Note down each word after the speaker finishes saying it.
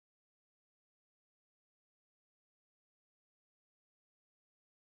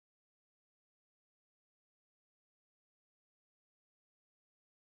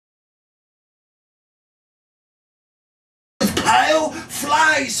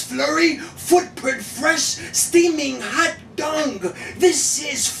flies flurry, footprint fresh, steaming hot dung. This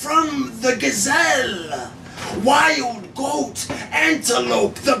is from the gazelle. Wild goat,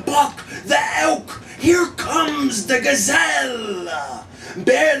 antelope, the buck, the elk. Here comes the gazelle.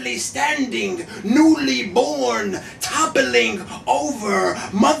 Barely standing, newly born, toppling over,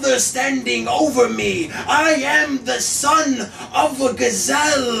 mother standing over me. I am the son of a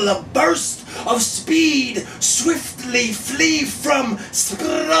gazelle, a burst of speed, swiftly flee from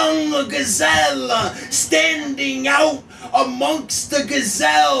sprung gazelle, standing out amongst the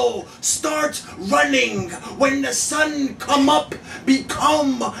gazelle, start running. When the sun come up,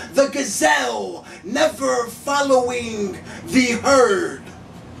 become the gazelle, never following the herd.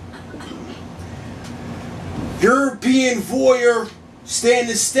 European voyeur,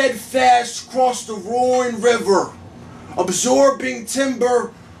 standing steadfast across the roaring river, absorbing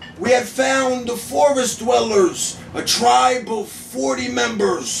timber. We had found the forest dwellers, a tribe of 40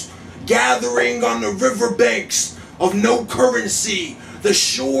 members, gathering on the riverbanks of no currency, the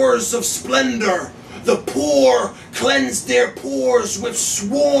shores of splendor. The poor cleansed their pores with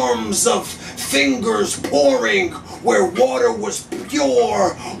swarms of fingers pouring where water was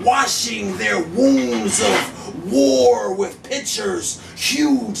pure, washing their wounds of war with pitchers,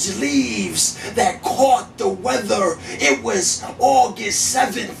 huge leaves that caught the weather. It was August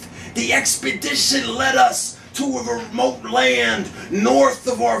 7th. The expedition led us to a remote land north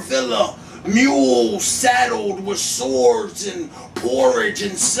of our villa. Mules saddled with swords and porridge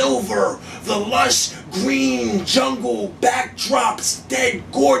and silver. The lush green jungle backdrops dead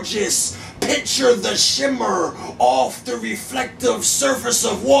gorgeous. Picture the shimmer off the reflective surface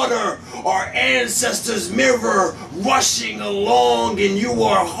of water. Our ancestors' mirror rushing along, and you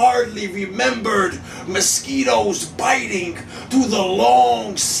are hardly remembered. Mosquitoes biting through the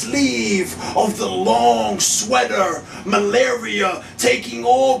long sleeve of the long sweater. Malaria taking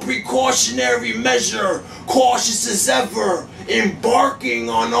all precautionary measure. Cautious as ever, embarking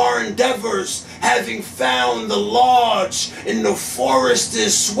on our endeavors. Having found the lodge in the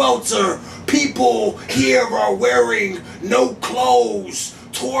forest's swelter. People here are wearing no clothes,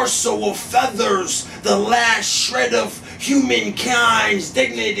 torso of feathers, the last shred of humankind's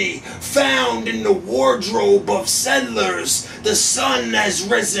dignity found in the wardrobe of settlers. The sun has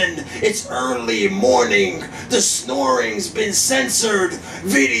risen, it's early morning, the snoring's been censored,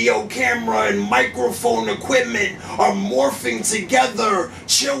 video camera and microphone equipment are morphing together.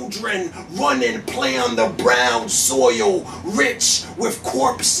 Children run and play on the brown soil, rich with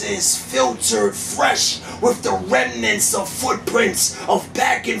corpses, filtered fresh with the remnants of footprints of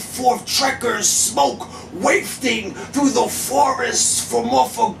back and forth trekkers, smoke wafting through the forest from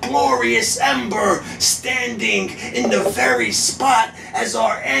off a glorious ember, standing in the very spot as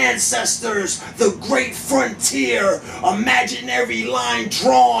our ancestors, the great frontier, imaginary line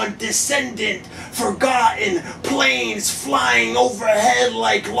drawn, descendant, forgotten, planes flying overhead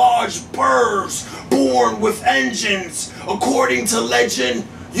like large birds, born with engines. According to legend,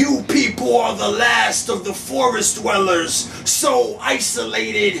 you people are the last of the forest dwellers, so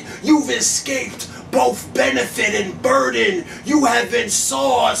isolated, you've escaped both benefit and burden. You haven't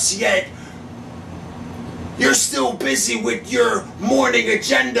saw us yet. You're still busy with your morning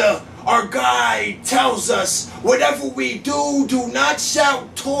agenda. Our guide tells us, whatever we do, do not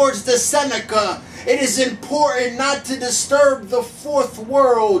shout towards the Seneca. It is important not to disturb the fourth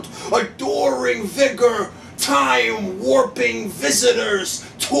world, adoring vigor, time warping visitors,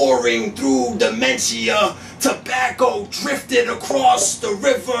 touring through dementia. Tobacco drifted across the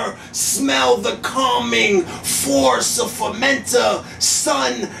river, smell the calming force of fermenter,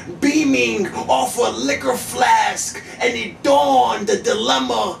 sun beaming off a liquor flask, and it dawned the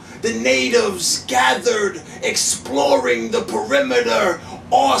dilemma. The natives gathered, exploring the perimeter.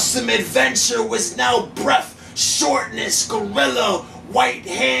 Awesome adventure was now breath, shortness, gorilla, white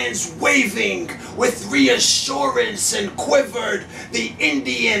hands waving with reassurance, and quivered. The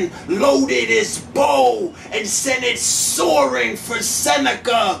Indian loaded his bow and sent it soaring for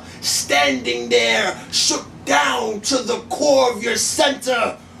Seneca. Standing there, shook down to the core of your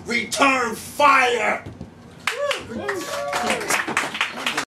center. Return fire.